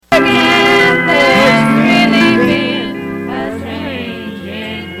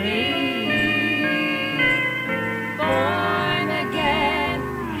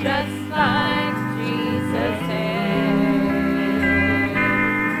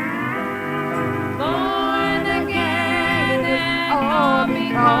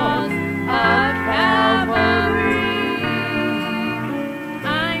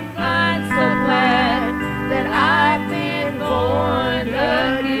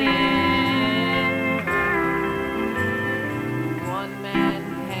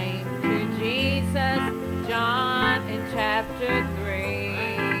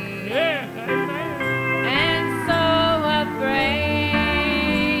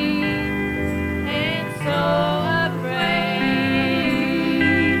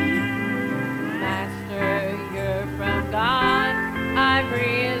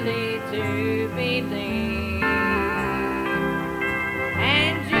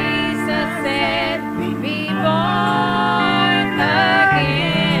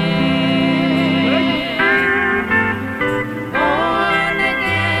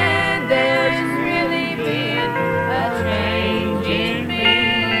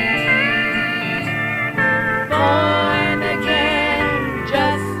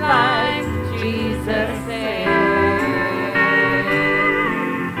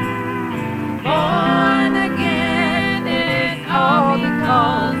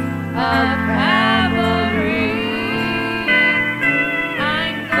cause of Calvary.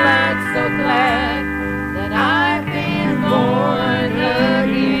 I'm glad, so glad that I've been born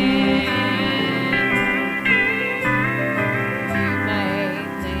again. You may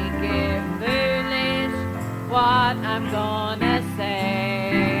think it foolish what I'm gonna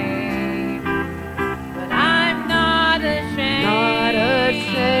say, but I'm not ashamed. Not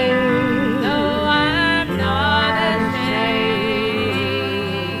ashamed. No, I'm not ashamed.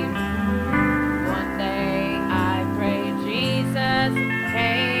 One day I prayed, Jesus,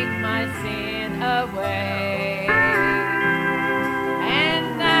 take my sin away.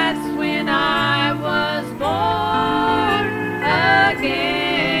 And that's when I was born again.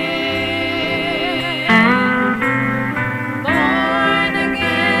 Born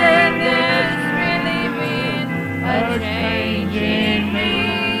again, there's really been a change in me.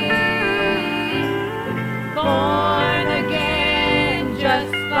 Born again,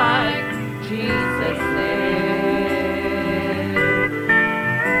 just like Jesus said.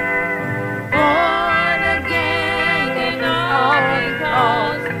 Born again, and all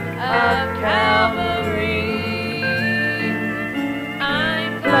because of Calvary.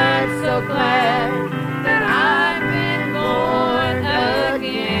 I'm glad, so glad that I've been born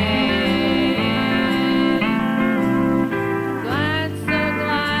again. Glad, so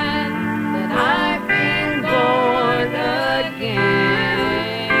glad that I've been born again.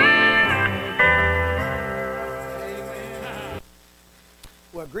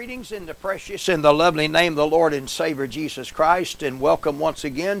 Well, greetings in the precious and the lovely name of the Lord and Savior Jesus Christ, and welcome once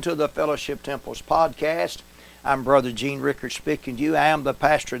again to the Fellowship Temples podcast. I'm Brother Gene Rickard speaking to you. I am the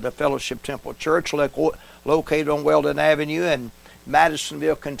pastor of the Fellowship Temple Church located on Weldon Avenue in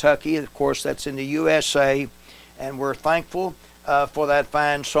Madisonville, Kentucky. Of course, that's in the USA, and we're thankful for that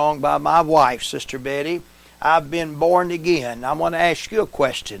fine song by my wife, Sister Betty. I've been born again. I want to ask you a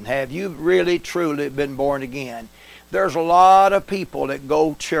question. Have you really, truly been born again? There's a lot of people that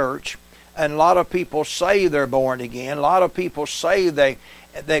go to church, and a lot of people say they're born again. A lot of people say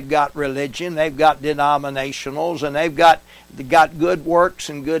they've got religion, they've got denominationals, and they've got good works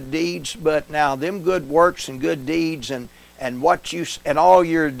and good deeds. But now them good works and good deeds and all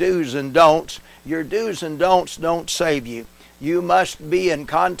your do's and don'ts don't save you. You must be in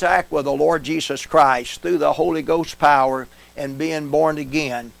contact with the Lord Jesus Christ through the Holy Ghost power and being born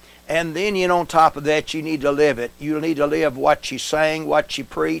again. And then, on top of that, you need to live it. You need to live what you sing, what you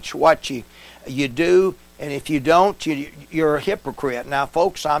preach, what you do. And if you don't, you're a hypocrite. Now,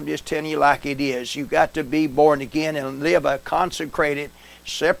 folks, I'm just telling you like it is. You've got to be born again and live a consecrated,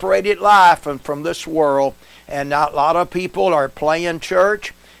 separated life from this world. And a lot of people are playing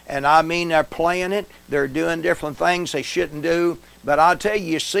church. And I mean, they're playing it. They're doing different things they shouldn't do. But I'll tell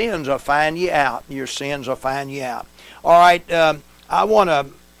you, your sins will find you out. Your sins will find you out. All right, I want to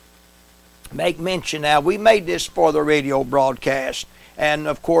make mention now. We made this for the radio broadcast. And,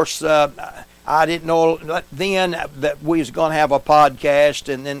 of course, I didn't know then that we was going to have a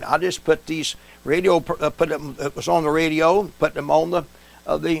podcast. And then I just put these it was on the radio, put them on the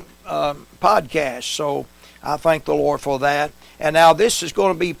podcast. So I thank the Lord for that. And now this is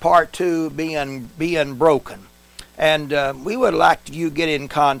going to be part 2, being broken. And we would like you to get in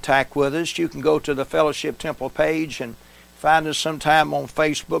contact with us. You can go to the Fellowship Temple page and find us sometime on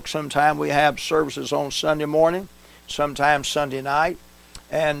Facebook. Sometime we have services on Sunday morning, sometimes Sunday night.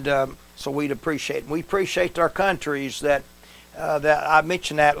 And so we'd appreciate it. We appreciate our countries that I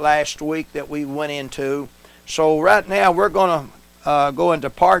mentioned that last week that we went into. So right now we're going to go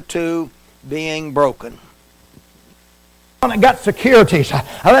into part 2, being broken. Got securities.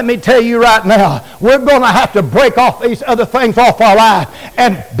 Let me tell you right now, we're going to have to break off these other things off our life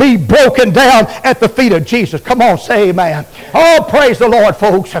and be broken down at the feet of Jesus. Come on, say amen. Oh, praise the Lord,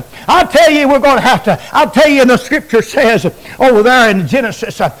 folks. I'll tell you, we're going to have to. I'll tell you, and the Scripture says over there in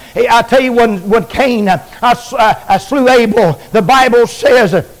Genesis, I'll tell you when Cain slew Abel, the Bible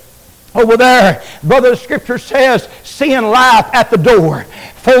says over there, brother, the Scripture says, sin lieth at the door.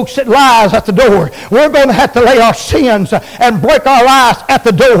 Folks, it lies at the door. We're going to have to lay our sins and break our lives at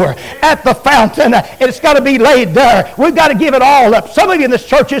the door, at the fountain. It's got to be laid there. We've got to give it all up. Some of you in this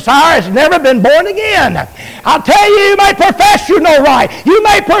church this hour has never been born again. I'll tell you, you may profess you know right. You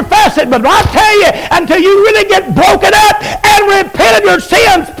may profess it, but I'll tell you, until you really get broken up and repent of your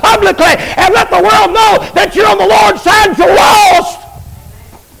sins publicly and let the world know that you're on the Lord's side, you're lost.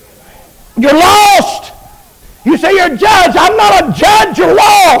 You're lost. You say you're a judge. I'm not a judge. You're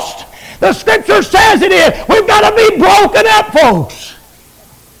lost. The Scripture says it is. We've got to be broken up, folks.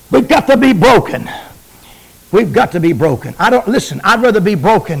 We've got to be broken. We've got to be broken. I'd rather be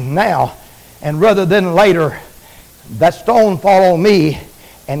broken now and rather than later that stone fall on me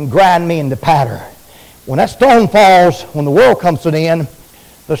and grind me into powder. When that stone falls, when the world comes to an end,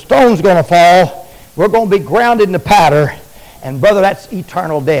 the stone's going to fall. We're going to be ground into powder. And brother, that's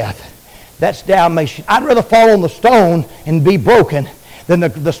eternal death. That's damnation. I'd rather fall on the stone and be broken than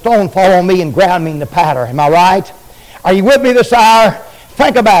the stone fall on me and ground me into powder. Am I right? Are you with me this hour?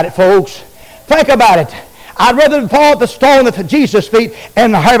 Think about it, folks. Think about it. I'd rather fall at the stone at Jesus' feet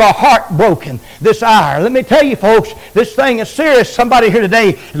and have a heart broken this hour. Let me tell you, folks, this thing is serious. Somebody here today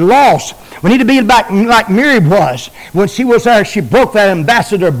is lost. We need to be back like Miriam was. When she was there, she broke that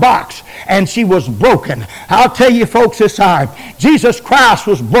ambassador box, and she was broken. I'll tell you, folks, this hour, Jesus Christ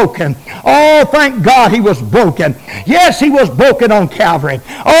was broken. Oh, thank God he was broken. Yes, he was broken on Calvary.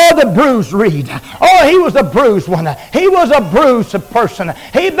 Oh, the bruised reed. Oh, he was a bruised one. He was a bruised person.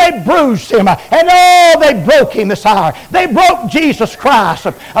 They bruised him, and oh, they broke him this hour. They broke Jesus Christ,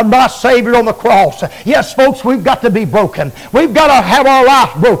 my Savior on the cross. Yes, folks, we've got to be broken. We've got to have our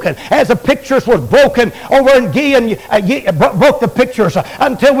life broken. As the pictures was broken over in Gideon, broke the pictures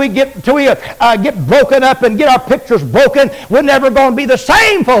until we get broken up and get our pictures broken. We're never going to be the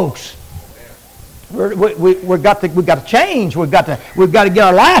same, folks. We've got to change. We've got to get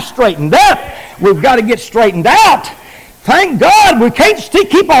our life straightened up. We've got to get straightened out. Thank God we can't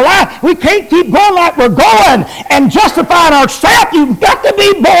keep our life. We can't keep going like we're going and justifying ourselves. You've got to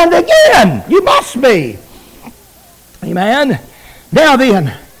be born again. You must be. Amen. Now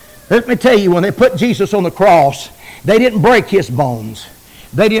then, let me tell you, when they put Jesus on the cross, they didn't break his bones.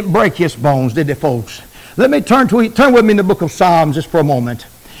 They didn't break his bones, did they, folks? Let me turn with me in the book of Psalms just for a moment.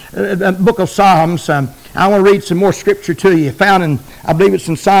 The book of Psalms, I want to read some more scripture to you. Found in, I believe it's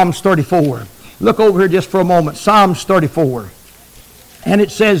in Psalms 34. Look over here just for a moment. Psalms 34. And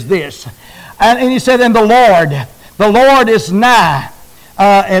it says this. And he said, and the Lord is nigh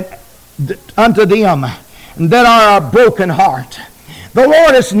unto them that are a broken heart. The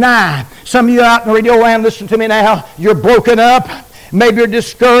Lord is nigh. Some of you out in the radio land, listen to me now. You're broken up. Maybe you're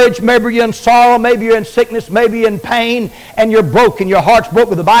discouraged. Maybe you're in sorrow. Maybe you're in sickness. Maybe you're in pain. And you're broken. Your heart's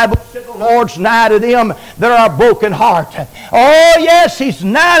broken. The Bible says the Lord's nigh to them that are a broken heart. Oh, yes, he's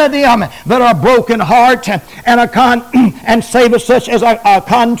nigh to them that are a broken heart and saveth such as a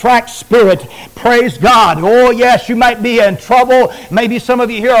contrite spirit. Praise God. Oh, yes, you might be in trouble. Maybe some of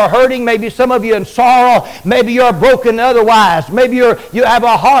you here are hurting. Maybe some of you in sorrow. Maybe you're broken otherwise. Maybe you have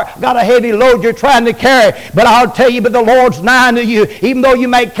got a heavy load you're trying to carry. But I'll tell you, but the Lord's nigh to you. Even though you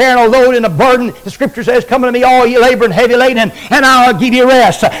may carry a load and a burden, the Scripture says, come unto me all ye labor and heavy laden, and I'll give you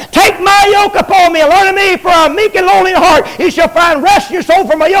rest. Take my yoke upon me, and learn of me, for I'm meek and lowly in heart. You shall find rest in your soul,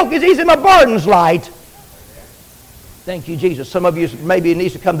 for my yoke is easy and my burden's light. Thank you, Jesus. Some of you maybe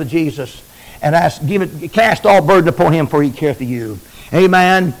needs to come to Jesus and cast all burden upon him, for he careth for you.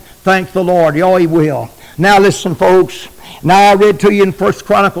 Amen. Thank the Lord. Oh, he will. Now listen, folks. Now I read to you in 1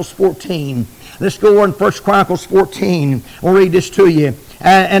 Chronicles 14. Let's go over in 1 Chronicles 14. I'll read this to you.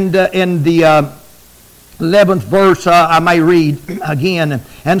 And in the 11th verse, I may read again.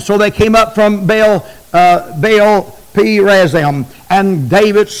 And so they came up from Baal Perazim, and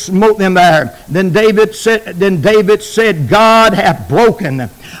David smote them there. Then David said, God hath broken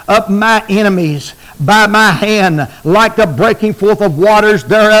up my enemies by my hand, like the breaking forth of waters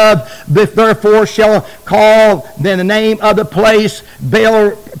thereof. Therefore shall call the name of the place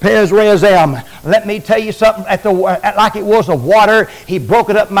Baal Perazim. Let me tell you something. Like it was a water, he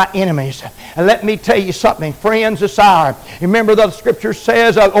broke it up my enemies. And let me tell you something, friends, this hour. You remember the Scripture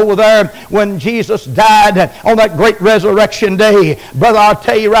says over there when Jesus died on that great resurrection day. Brother, I'll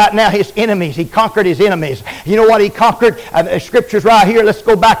tell you right now, his enemies, he conquered his enemies. You know what he conquered? The Scripture's right here. Let's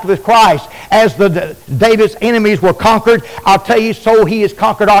go back to the Christ. As David's enemies were conquered, I'll tell you, so he has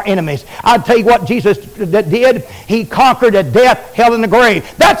conquered our enemies. I'll tell you what Jesus did. He conquered death, hell, and the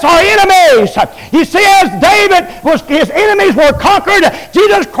grave. That's our enemies. You see, as his enemies were conquered,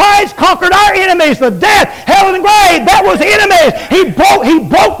 Jesus Christ conquered our enemies, the death, hell, and the grave. That was enemies. He broke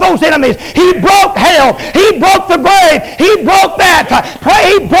those enemies. He broke hell. He broke the grave. He broke that.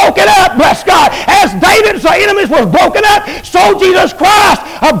 He broke it up, bless God. As David's enemies were broken up, so Jesus Christ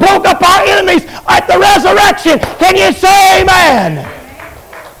broke up our enemies at the resurrection. Can you say amen?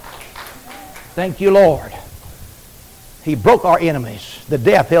 Thank you, Lord. He broke our enemies, the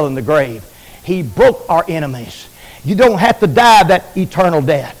death, hell, and the grave. He broke our enemies. You don't have to die that eternal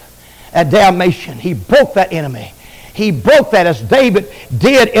death, that damnation. He broke that enemy. He broke that as David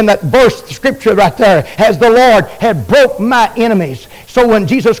did in that verse, the Scripture right there, as the Lord had broke my enemies. So when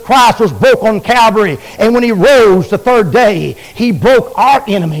Jesus Christ was broke on Calvary and when he rose the third day, he broke our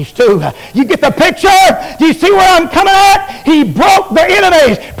enemies too. You get the picture? Do you see where I'm coming at? He broke the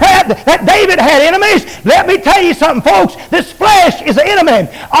enemies. Perhaps that David had enemies. Let me tell you something, folks. This flesh is an enemy.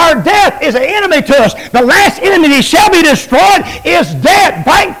 Our death is an enemy to us. The last enemy that shall be destroyed is death.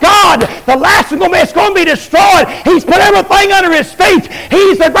 Thank God. The last one it's going to be destroyed. He's put everything under his feet.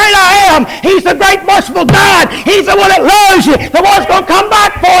 He's the great I am. He's the great merciful God. He's the one that loves you. The one's going to come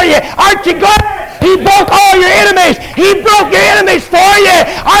back for you. Aren't you glad? He broke all your enemies. He broke your enemies for you.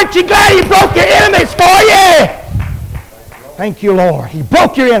 Aren't you glad he broke your enemies for you? Thank you, Lord. He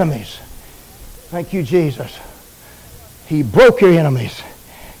broke your enemies. Thank you, Jesus. He broke your enemies.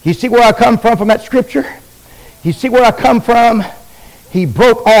 You see where I come from that scripture? You see where I come from? He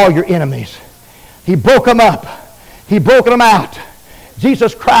broke all your enemies. He broke them up. He broke them out.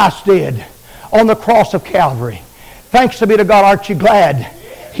 Jesus Christ did on the cross of Calvary. Thanks be to God. Aren't you glad?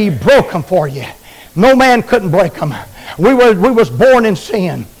 He broke them for you. No man couldn't break them. We was born in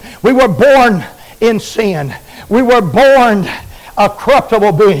sin. We were born in sin. We were born a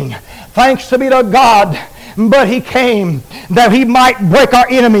corruptible being. Thanks be to God. But he came that he might break our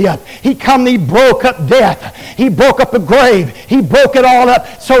enemy up. He come and he broke up death. He broke up the grave. He broke it all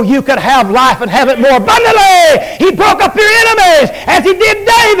up so you could have life and have it more abundantly. He broke up your enemies as he did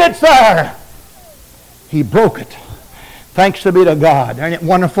David, sir. He broke it. Thanks be to God. Isn't it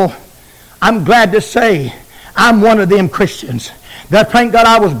wonderful? I'm glad to say I'm one of them Christians that thank God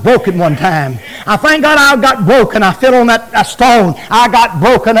I was broken one time. I thank God I got broken. I fell on that stone. I got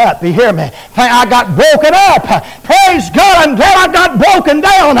broken up. You hear me? I got broken up. Praise God. I'm glad I got broken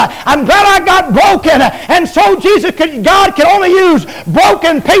down. I'm glad I got broken. And so God can only use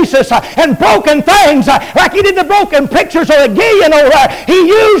broken pieces and broken things like he did the broken pictures of the Gideon over there. He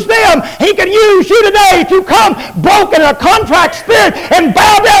used them. He can use you today if you come broken in a contrite spirit and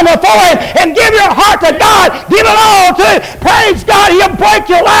bow down before him and give your heart to God. Give it all to him. Praise God. He'll break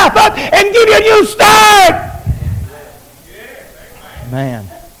your life up and give you a new start. Man,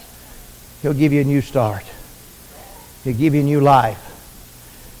 he'll give you a new start. He'll give you a new life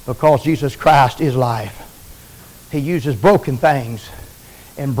because Jesus Christ is life. He uses broken things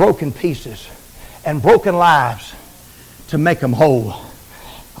and broken pieces and broken lives to make them whole.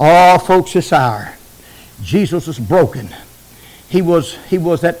 Oh, folks, this hour, Jesus was broken. He was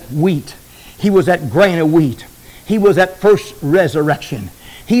that wheat. He was that grain of wheat. He was that first resurrection.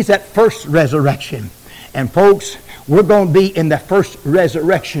 He's that first resurrection. And folks, we're going to be in the first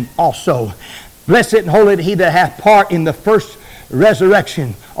resurrection also. Blessed and holy he that hath part in the first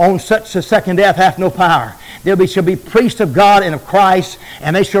resurrection. On such the second death hath no power. Shall be priests of God and of Christ,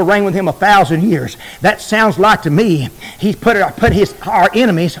 and they shall reign with him 1,000 years. That sounds like to me, he's put our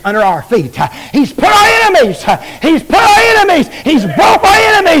enemies under our feet. He's put our enemies. He's put our enemies. He's broke our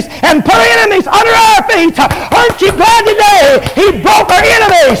enemies and put our enemies under our feet. Aren't you glad today? He broke our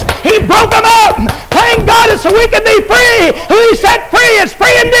enemies. He broke them up. Thank God so we can be free. Who he set free is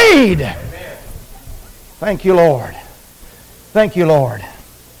free indeed. Thank you, Lord. Thank you, Lord.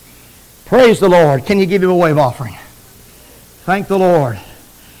 Praise the Lord. Can you give him a wave offering? Thank the Lord.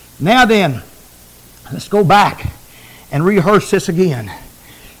 Now then, let's go back and rehearse this again.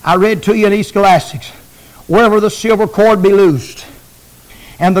 I read to you in Scholastics, wherever the silver cord be loosed,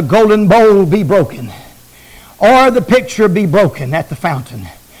 and the golden bowl be broken, or the picture be broken at the fountain,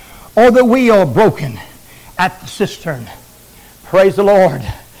 or the wheel broken at the cistern. Praise the Lord.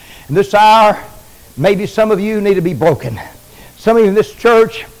 In this hour, maybe some of you need to be broken. Some of you in this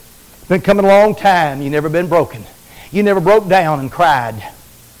church been coming a long time. You've never been broken. You never broke down and cried.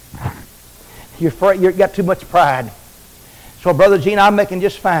 You've got too much pride. So, Brother Gene, I'm making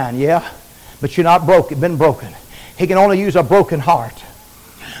just fine, yeah? But you're not broken, been broken. He can only use a broken heart.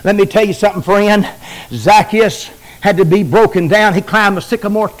 Let me tell you something, friend. Zacchaeus had to be broken down. He climbed a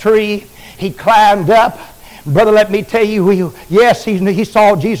sycamore tree. He climbed up. Brother, let me tell you, yes, he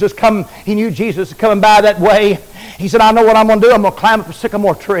saw Jesus come. He knew Jesus was coming by that way. He said, I know what I'm going to do. I'm going to climb up a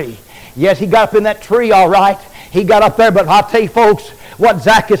sycamore tree. Yes, he got up in that tree all right. He got up there, but I'll tell you folks, what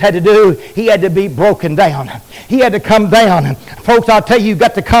Zacchaeus had to do, he had to be broken down. He had to come down. Folks, I'll tell you, you've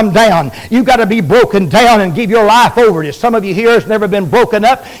got to come down. You've got to be broken down and give your life over to. Some of you here has never been broken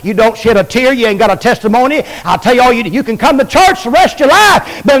up. You don't shed a tear. You ain't got a testimony. I'll tell you all you can come to church the rest of your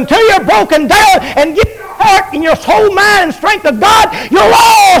life, but until you're broken down and give your heart and your soul, mind, and strength to God, you're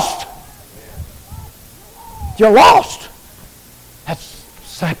lost. You're lost.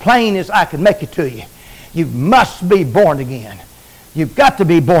 That's as plain as I can make it to you. You must be born again. You've got to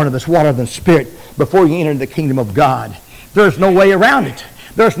be born of this water of the Spirit before you enter the kingdom of God. There's no way around it.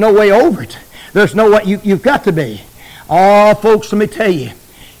 There's no way over it. There's no way. You've got to be. Oh, folks, let me tell you.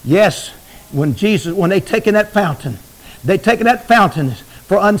 Yes, when they taken that fountain, they taken that fountain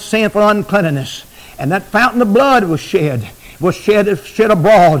for sin, for uncleanness, and that fountain of blood was shed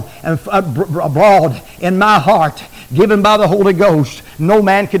abroad in my heart, given by the Holy Ghost. No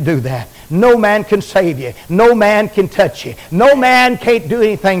man could do that. No man can save you. No man can touch you. No man can't do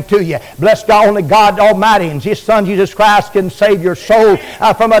anything to you. Bless God, only God Almighty and His Son Jesus Christ can save your soul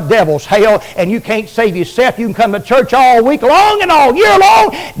from a devil's hell. And you can't save yourself. You can come to church all week long and all year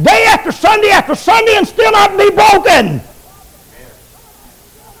long, day after Sunday, and still not be broken.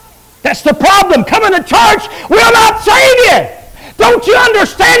 That's the problem. Coming to church will not save you. Don't you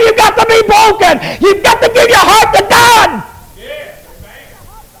understand? You've got to be broken. You've got to give your heart to God.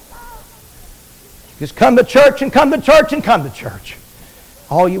 Just come to church and come to church and come to church.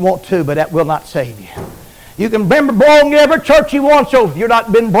 All you want to, but that will not save you. You can belong to every church you want, so if you're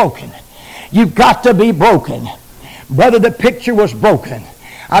not been broken, you've got to be broken. Brother, the picture was broken.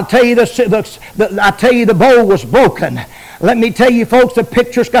 I tell you the bowl was broken. Let me tell you, folks, the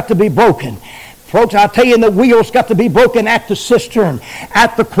picture's got to be broken. Folks, I tell you, the wheel's got to be broken at the cistern,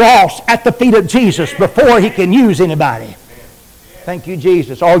 at the cross, at the feet of Jesus before He can use anybody. Thank you,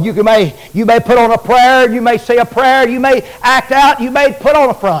 Jesus. Or you may put on a prayer, you may say a prayer, you may act out, you may put on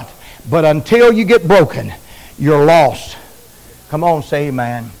a front. But until you get broken, you're lost. Come on, say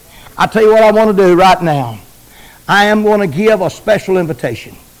amen. I tell you what I want to do right now. I am going to give a special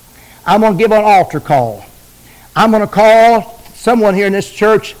invitation. I'm going to give an altar call. I'm going to call someone here in this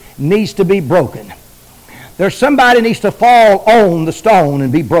church needs to be broken. There's somebody needs to fall on the stone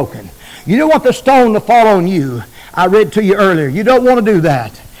and be broken. You don't want the stone to fall on you. I read to you earlier. You don't want to do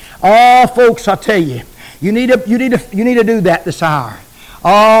that. Oh, folks, I tell you, you need to do that this hour.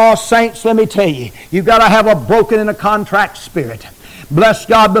 Oh, saints, let me tell you, you've got to have a broken and a contrite spirit. Bless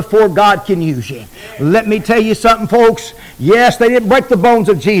God before God can use you. Let me tell you something, folks. Yes, they didn't break the bones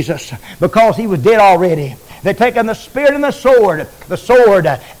of Jesus because He was dead already. They're taking the spear and the sword and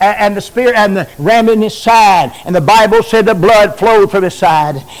the spear and the ram in His side. And the Bible said the blood flowed from His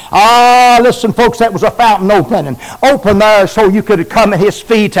side. Ah, listen, folks, that was a fountain open there so you could come at His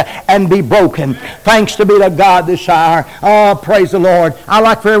feet and be broken. Thanks to be to God this hour. Oh, praise the Lord. I'd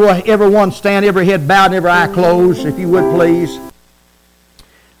like for everyone stand, every head bowed and every eye closed, if you would, please.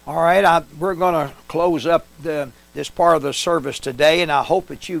 All right, we're going to close up this part of the service today, and I hope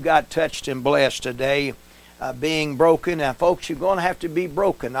that you got touched and blessed today. Being broken. Now, folks, you're going to have to be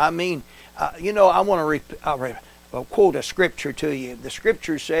broken. I mean, I want to quote a scripture to you. The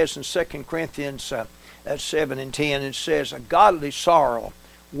scripture says in 2 Corinthians 7 and 10, it says, "A godly sorrow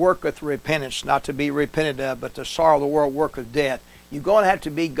worketh repentance, not to be repented of, but the sorrow of the world worketh death." You're going to have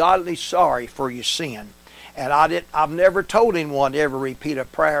to be godly sorry for your sin. And I've never told anyone to ever repeat a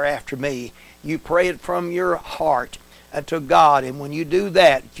prayer after me. You pray it from your heart to God, and when you do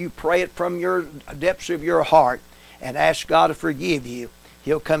that, if you pray it from your depths of your heart and ask God to forgive you,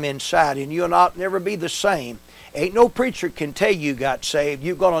 He'll come inside and you'll never be the same. Ain't no preacher can tell you got saved.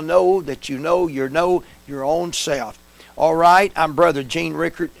 You're going to know that you know your own self. All right, I'm Brother Gene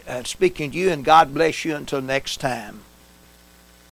Rickard speaking to you, and God bless you until next time.